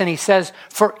Christ, and he says,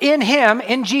 "For in him,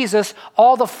 in Jesus,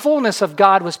 all the fullness of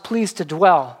God was pleased to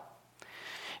dwell."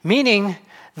 Meaning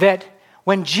that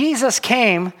when Jesus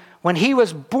came, when he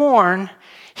was born,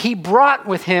 he brought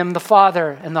with him the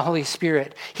Father and the Holy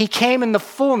Spirit. He came in the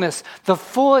fullness, the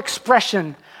full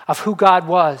expression of who God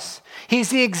was.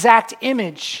 He's the exact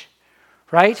image,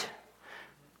 right?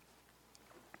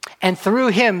 And through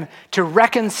him to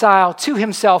reconcile to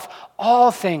himself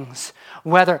all things,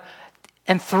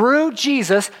 and through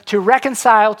Jesus to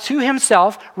reconcile to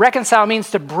himself. Reconcile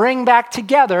means to bring back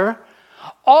together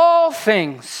all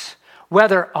things,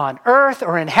 whether on earth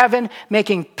or in heaven,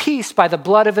 making peace by the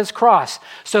blood of his cross.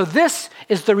 So this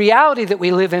is the reality that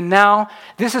we live in now.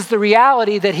 This is the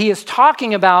reality that he is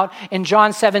talking about in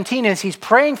John 17 as he's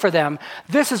praying for them.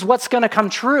 This is what's going to come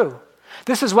true.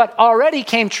 This is what already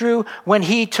came true when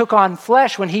he took on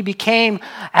flesh, when he became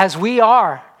as we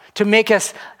are, to make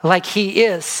us like he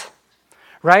is,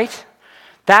 right?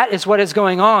 That is what is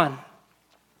going on.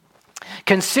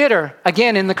 Consider,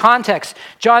 again, in the context,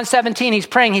 John 17, he's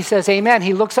praying, he says, amen.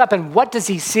 He looks up, and what does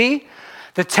he see?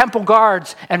 The temple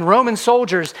guards and Roman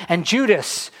soldiers and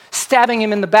Judas stabbing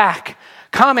him in the back,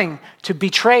 coming to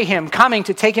betray him, coming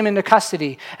to take him into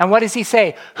custody. And what does he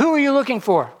say? Who are you looking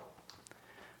for?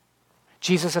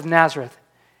 Jesus of Nazareth.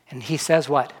 And he says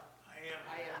what?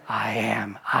 I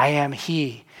am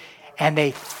he. And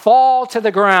they fall to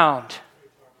the ground.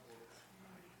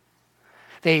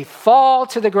 They fall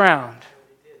to the ground.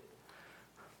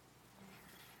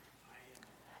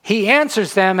 He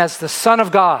answers them as the Son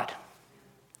of God.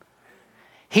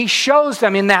 He shows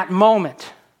them in that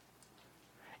moment,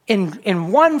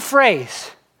 in one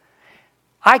phrase,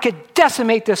 I could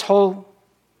decimate this whole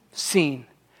scene.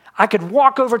 I could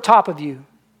walk over top of you.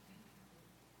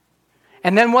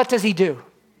 And then what does he do?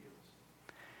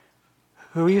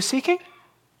 Who are you seeking?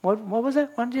 What was it?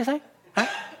 What did you say? Huh?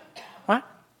 What?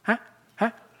 Huh?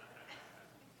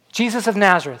 Jesus of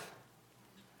Nazareth.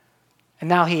 And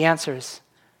now he answers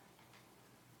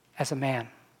as a man.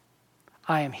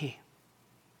 I am he.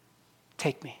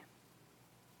 Take me.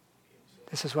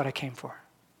 This is what I came for.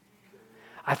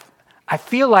 I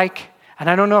feel like, and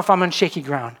I don't know if I'm on shaky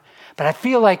ground, but I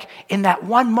feel like in that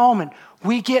one moment,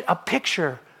 we get a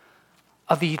picture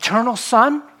of the eternal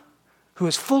Son, who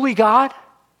is fully God,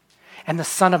 and the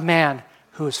Son of Man,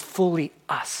 who is fully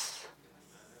us.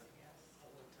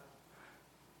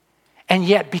 And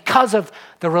yet, because of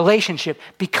the relationship,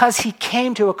 because he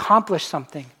came to accomplish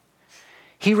something,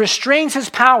 he restrains his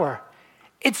power.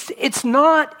 It's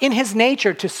not in his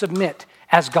nature to submit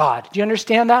as God. Do you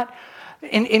understand that?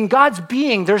 In God's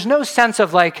being, there's no sense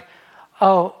of like,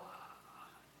 oh,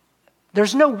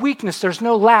 there's no weakness, there's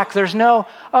no lack, there's no,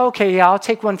 okay, yeah, I'll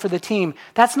take one for the team.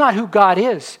 That's not who God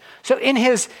is. So in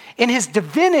his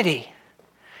divinity,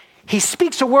 he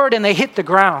speaks a word and they hit the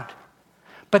ground.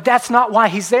 But that's not why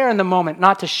he's there in the moment,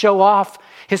 not to show off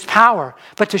his power,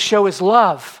 but to show his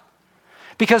love.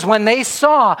 Because when he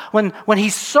saw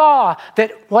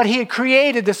that what he had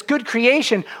created, this good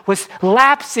creation, was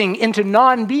lapsing into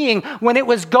non-being, when it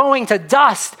was going to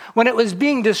dust, when it was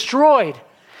being destroyed,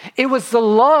 it was the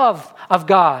love of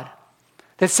God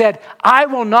that said, I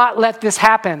will not let this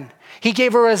happen. He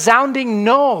gave a resounding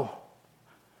no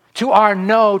to our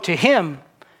no to him.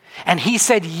 And he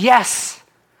said yes.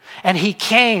 And he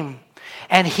came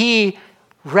and he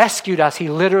rescued us. He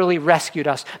literally rescued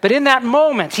us. But in that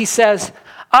moment, he says,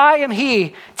 I am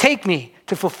he. Take me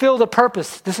to fulfill the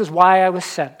purpose. This is why I was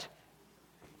sent.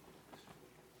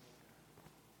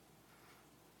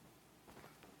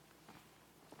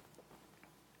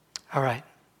 All right.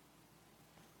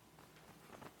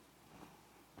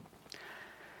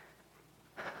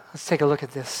 Let's take a look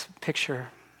at this picture.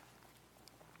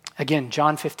 Again,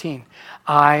 John 15.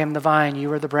 I am the vine,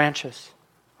 you are the branches,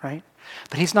 right?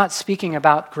 But he's not speaking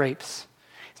about grapes.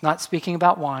 He's not speaking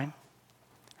about wine,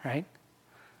 right?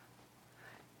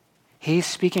 He's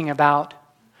speaking about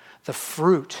the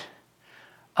fruit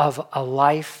of a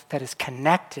life that is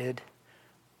connected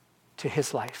to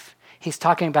his life. He's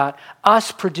talking about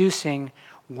us producing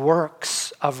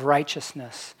works of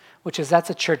righteousness, that's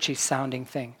a churchy sounding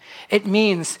thing. It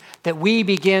means that we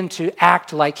begin to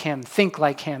act like him, think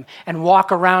like him, and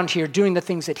walk around here doing the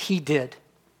things that he did.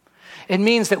 It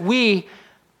means that we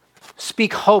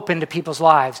speak hope into people's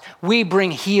lives. We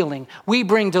bring healing. We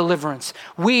bring deliverance.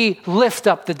 We lift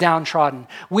up the downtrodden.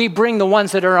 We bring the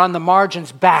ones that are on the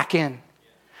margins back in.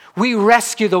 We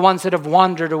rescue the ones that have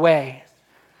wandered away.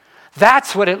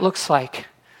 That's what it looks like.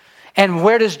 And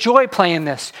where does joy play in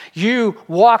this? You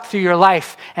walk through your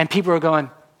life and people are going,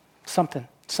 something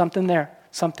there,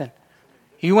 something.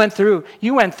 You went through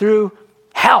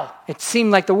hell. It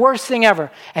seemed like the worst thing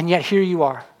ever. And yet here you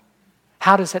are.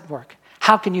 How does it work?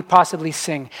 How can you possibly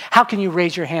sing? How can you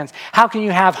raise your hands? How can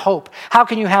you have hope? How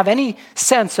can you have any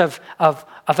sense of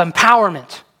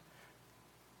empowerment?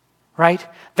 Right?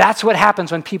 That's what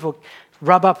happens when people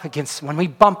rub up against, when we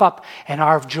bump up and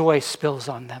our joy spills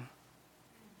on them.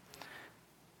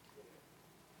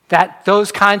 That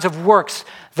those kinds of works,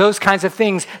 those kinds of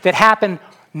things that happen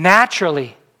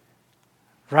naturally,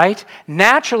 right?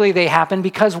 Naturally they happen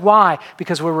because why?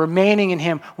 Because we're remaining in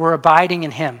him, we're abiding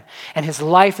in him, and his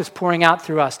life is pouring out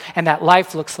through us, and that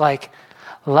life looks like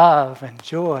love and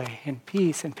joy and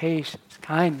peace and patience,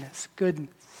 kindness, goodness,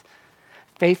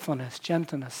 faithfulness,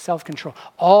 gentleness, self-control.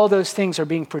 All those things are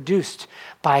being produced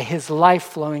by his life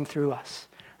flowing through us,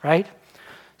 right?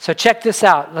 So check this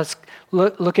out. Let's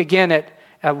look again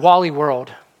at Wally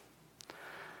World.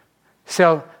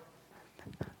 So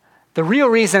the real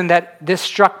reason that this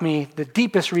struck me, the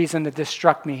deepest reason that this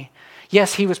struck me,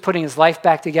 yes, he was putting his life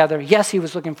back together. Yes, he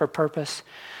was looking for purpose.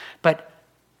 But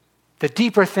the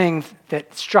deeper thing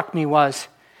that struck me was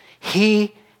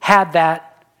he had that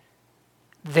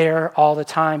there all the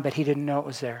time, but he didn't know it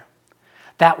was there.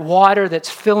 That water that's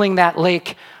filling that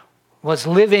lake was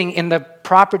living in the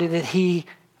property that he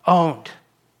owned.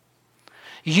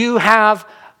 You have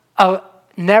a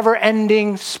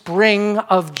never-ending spring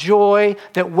of joy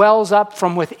that wells up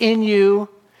from within you,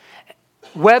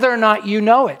 whether or not you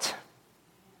know it.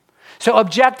 So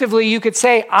objectively, you could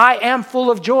say, I am full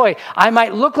of joy. I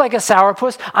might look like a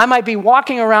sourpuss. I might be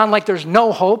walking around like there's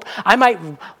no hope. I might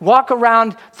walk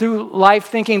around through life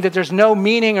thinking that there's no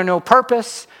meaning or no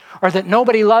purpose, or that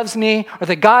nobody loves me, or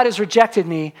that God has rejected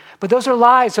me. But those are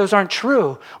lies. Those aren't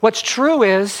true. What's true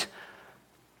is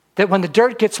that when the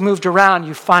dirt gets moved around,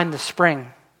 you find the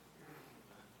spring.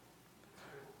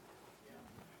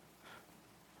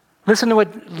 Listen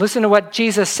to what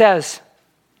Jesus says.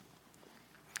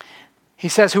 He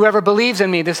says, whoever believes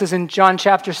in me, this is in John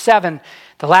chapter 7,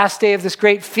 the last day of this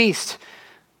great feast.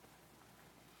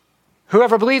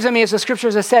 Whoever believes in me, as the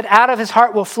scriptures have said, out of his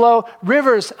heart will flow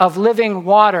rivers of living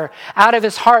water. Out of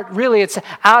his heart, really, it's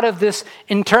out of this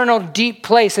internal deep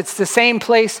place. It's the same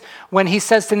place when he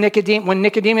says to Nicodemus, when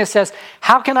Nicodemus says,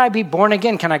 how can I be born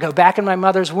again? Can I go back in my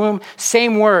mother's womb?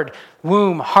 Same word,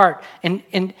 womb, heart.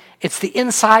 And it's the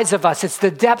insides of us. It's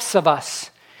the depths of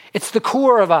us. It's the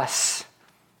core of us.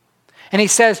 And he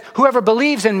says, whoever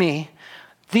believes in me,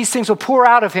 these things will pour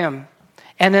out of him.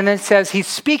 And then it says he's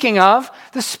speaking of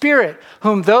the Spirit,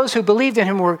 whom those who believed in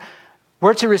him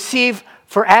were to receive,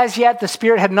 for as yet the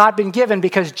Spirit had not been given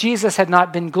because Jesus had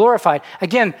not been glorified.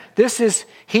 Again,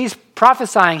 he's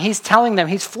prophesying, he's telling them,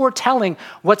 he's foretelling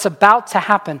what's about to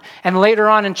happen. And later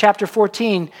on in chapter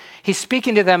 14, he's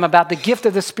speaking to them about the gift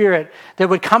of the Spirit that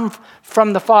would come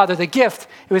from the Father. The gift,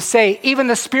 it would say, even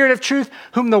the Spirit of truth,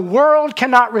 whom the world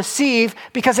cannot receive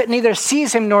because it neither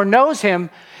sees him nor knows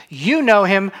him. You know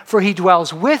him, for he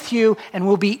dwells with you and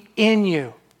will be in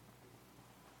you.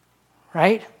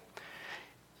 Right?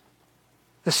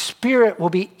 The Spirit will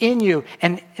be in you,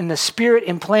 and the Spirit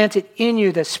implanted in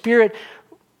you, the Spirit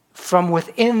from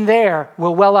within there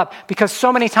will well up. Because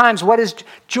so many times, what is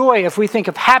joy? If we think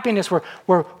of happiness,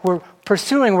 we're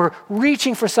pursuing, we're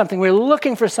reaching for something, we're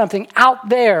looking for something out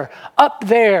there, up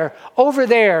there, over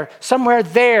there, somewhere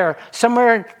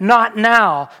not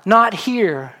now, not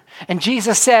here. And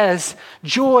Jesus says,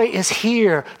 joy is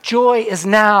here, joy is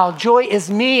now, joy is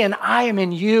me, and I am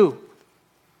in you.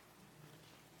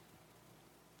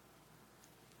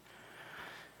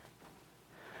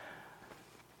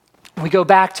 We go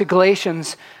back to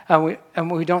Galatians,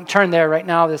 and we don't turn there right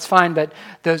now, that's fine, but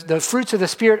the fruits of the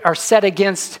Spirit are set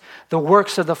against the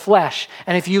works of the flesh.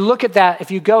 And if you look at that, if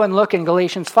you go and look in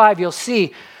Galatians 5, you'll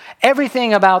see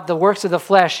everything about the works of the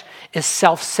flesh is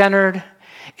self-centered.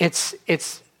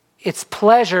 It's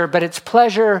pleasure, but it's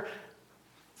pleasure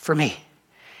for me.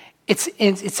 It's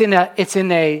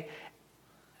in a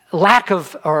lack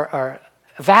of or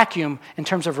vacuum in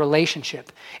terms of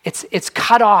relationship. It's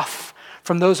cut off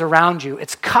from those around you.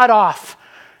 It's cut off.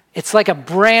 It's like a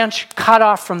branch cut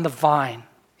off from the vine.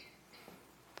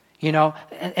 You know,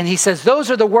 and he says those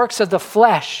are the works of the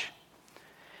flesh.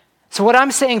 So what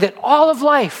I'm saying that all of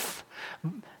life,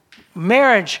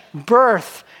 marriage,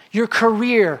 birth, your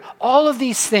career, all of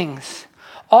these things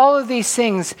All of these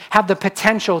things have the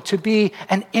potential to be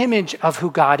an image of who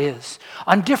God is.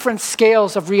 On different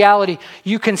scales of reality,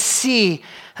 you can see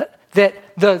that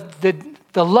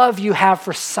the love you have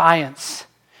for science,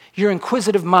 your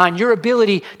inquisitive mind, your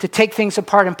ability to take things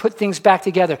apart and put things back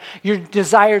together, your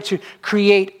desire to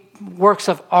create works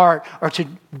of art or to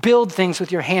build things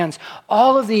with your hands,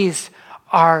 all of these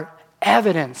are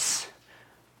evidence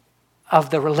of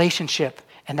the relationship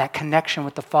and that connection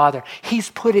with the Father. He's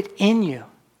put it in you.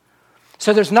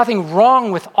 So there's nothing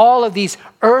wrong with all of these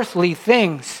earthly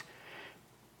things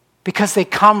because they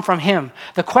come from Him.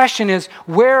 The question is,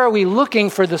 where are we looking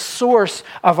for the source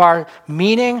of our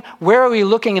meaning? Where are we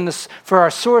looking for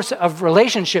our source of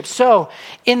relationship? So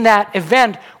in that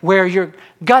event where your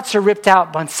guts are ripped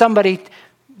out when somebody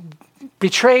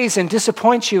betrays and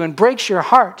disappoints you and breaks your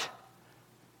heart,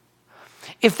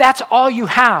 if that's all you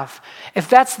have, if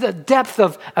that's the depth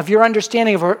of your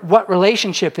understanding of what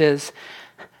relationship is,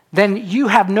 then you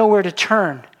have nowhere to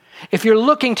turn. If you're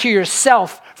looking to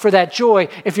yourself for that joy,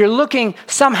 if you're looking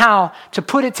somehow to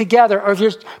put it together, or if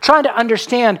you're trying to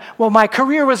understand, well, my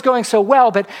career was going so well,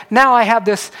 but now I have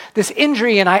this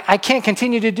injury and I can't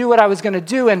continue to do what I was going to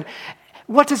do, and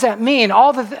what does that mean?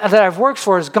 All that I've worked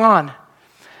for is gone.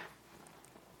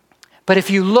 But if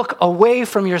you look away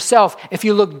from yourself, if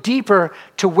you look deeper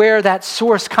to where that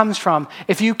source comes from,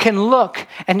 if you can look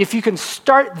and if you can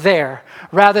start there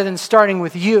rather than starting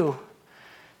with you,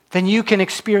 then you can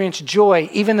experience joy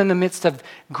even in the midst of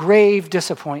grave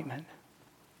disappointment.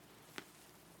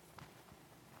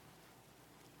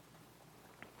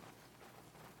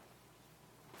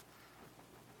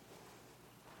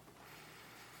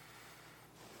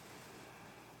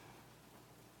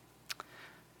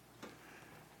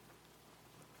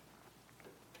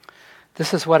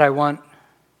 This is what I want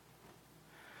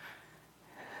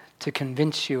to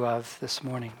convince you of this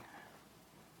morning.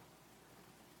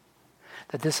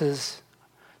 That this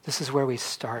is where we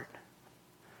start.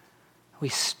 We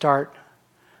start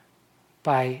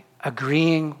by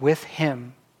agreeing with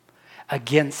Him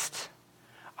against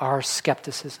our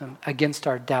skepticism, against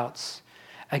our doubts,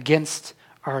 against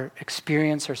our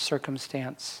experience or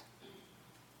circumstance.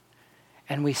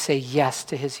 And we say yes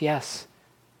to His yes.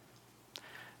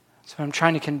 So what I'm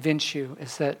trying to convince you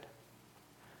is that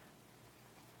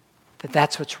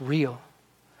that's what's real.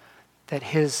 That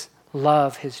His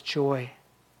love, His joy,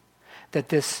 that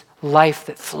this life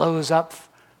that flows up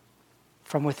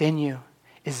from within you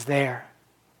is there.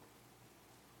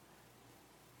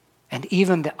 And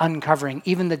even the uncovering,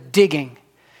 even the digging,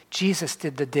 Jesus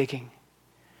did the digging.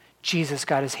 Jesus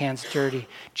got His hands dirty.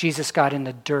 Jesus got in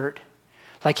the dirt.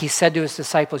 Like He said to His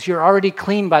disciples, you're already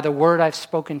clean by the word I've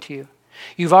spoken to you.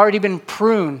 You've already been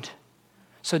pruned,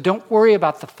 so don't worry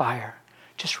about the fire.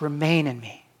 Just remain in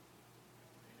me.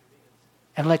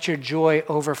 And let your joy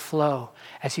overflow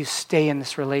as you stay in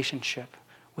this relationship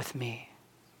with me.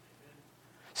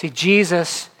 See,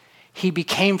 Jesus, He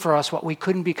became for us what we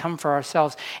couldn't become for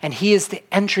ourselves. And He is the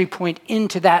entry point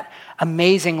into that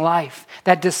amazing life,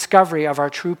 that discovery of our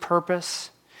true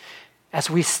purpose. As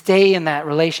we stay in that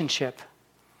relationship,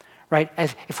 right?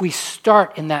 If we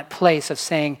start in that place of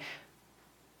saying,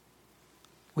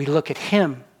 we look at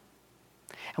Him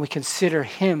and we consider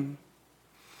Him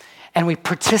and we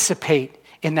participate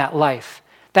in that life.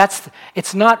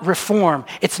 It's not reform.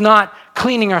 It's not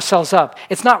cleaning ourselves up.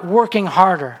 It's not working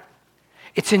harder.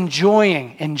 It's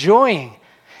enjoying,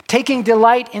 taking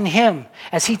delight in Him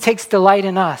as He takes delight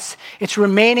in us. It's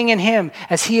remaining in Him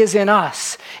as He is in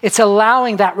us. It's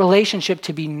allowing that relationship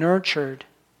to be nurtured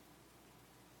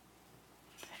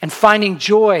and finding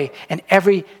joy in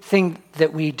everything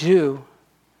that we do.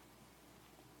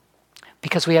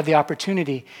 Because we have the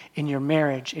opportunity in your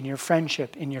marriage, in your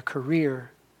friendship, in your career.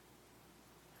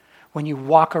 When you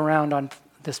walk around on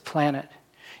this planet,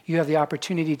 you have the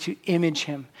opportunity to image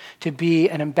Him, to be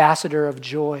an ambassador of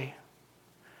joy.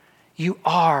 You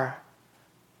are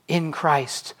in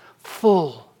Christ,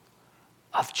 full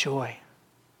of joy.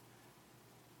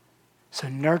 So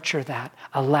nurture that,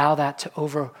 allow that to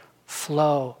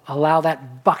overflow, allow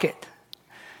that bucket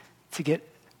to get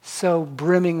so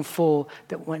brimming full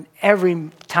that when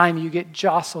every time you get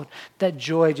jostled, that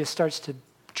joy just starts to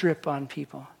drip on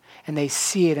people. And they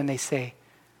see it and they say,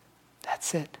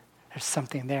 that's it. There's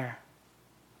something there.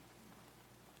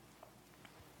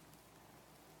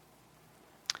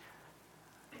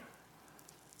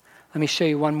 Let me show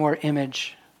you one more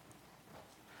image.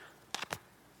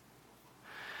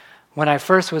 When I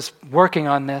first was working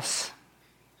on this,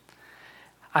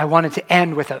 I wanted to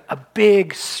end with a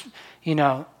big,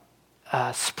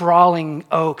 sprawling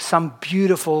oak, some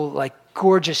beautiful,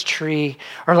 gorgeous tree,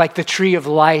 or like the tree of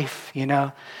life,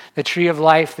 the tree of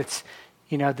life that's,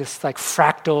 this like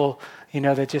fractal,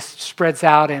 that just spreads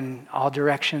out in all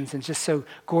directions and just so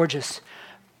gorgeous.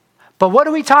 But what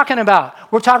are we talking about?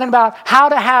 We're talking about how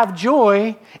to have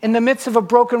joy in the midst of a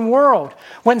broken world.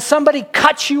 When somebody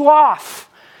cuts off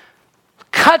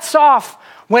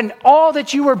when all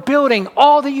that you were building,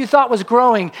 all that you thought was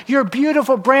growing, your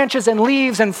beautiful branches and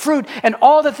leaves and fruit and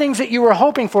all the things that you were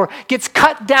hoping for gets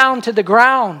cut down to the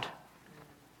ground.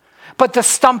 But the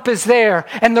stump is there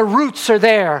and the roots are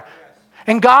there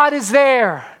and God is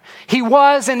there. He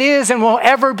was and is and will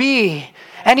ever be.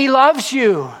 And he loves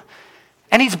you.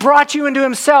 And he's brought you into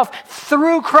himself.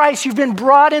 Through Christ, you've been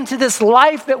brought into this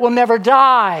life that will never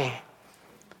die.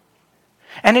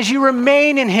 And as you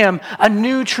remain in him, a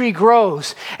new tree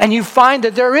grows. And you find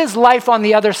that there is life on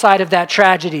the other side of that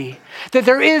tragedy. That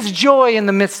there is joy in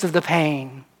the midst of the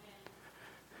pain.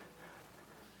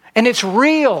 And it's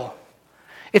real.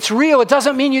 It's real. It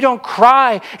doesn't mean you don't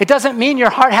cry. It doesn't mean your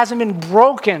heart hasn't been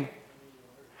broken.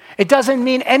 It doesn't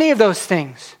mean any of those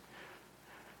things.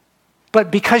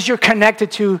 But because you're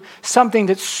connected to something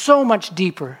that's so much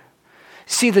deeper.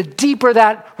 See, the deeper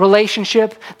that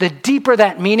relationship, the deeper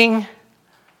that meaning,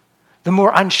 the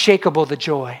more unshakable the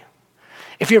joy.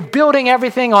 If you're building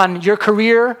everything on your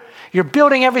career, you're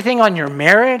building everything on your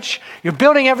marriage, you're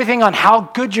building everything on how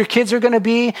good your kids are going to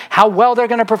be, how well they're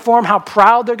going to perform, how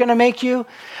proud they're going to make you,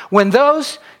 when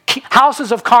those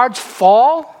houses of cards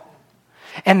fall,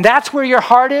 and that's where your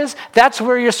heart is, that's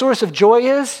where your source of joy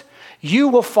is, you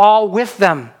will fall with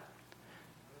them.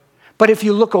 But if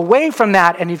you look away from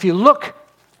that, and if you look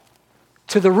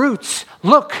to the roots,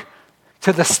 look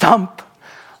to the stump,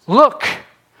 look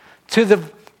to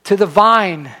the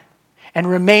vine, and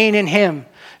remain in him,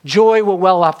 joy will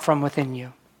well up from within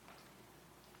you.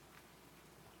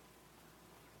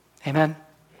 Amen?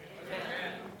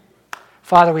 Amen.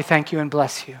 Father, we thank you and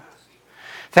bless you.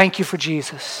 Thank you for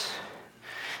Jesus.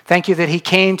 Thank you that he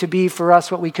came to be for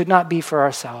us what we could not be for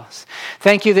ourselves.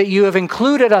 Thank you that you have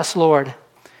included us, Lord.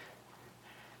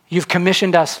 You've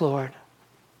commissioned us, Lord.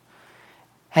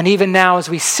 And even now, as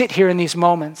we sit here in these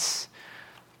moments,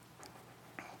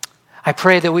 I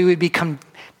pray that we would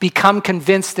become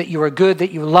convinced that you are good,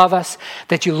 that you love us,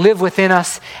 that you live within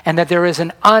us, and that there is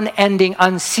an unending,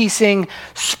 unceasing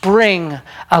spring,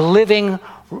 a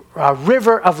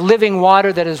river of living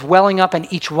water that is welling up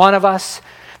in each one of us,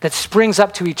 that springs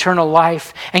up to eternal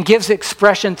life and gives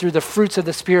expression through the fruits of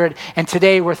the Spirit. And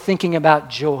today we're thinking about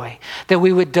joy, that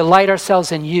we would delight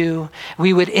ourselves in you,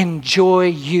 we would enjoy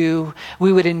you,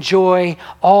 we would enjoy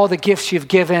all the gifts you've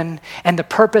given and the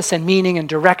purpose and meaning and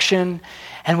direction,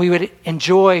 and we would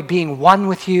enjoy being one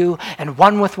with you and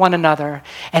one with one another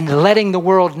and letting the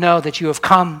world know that you have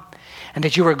come and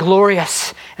that you are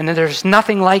glorious and that there's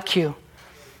nothing like you.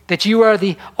 That you are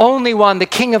the only one, the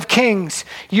King of Kings.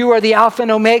 You are the Alpha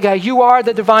and Omega. You are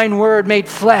the divine Word made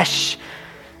flesh.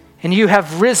 And you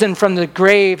have risen from the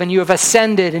grave and you have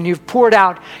ascended and you've poured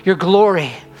out your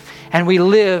glory. And we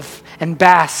live and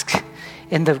bask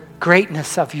in the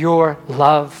greatness of your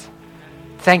love.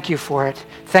 Thank you for it.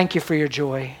 Thank you for your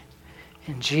joy.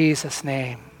 In Jesus'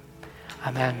 name,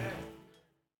 amen.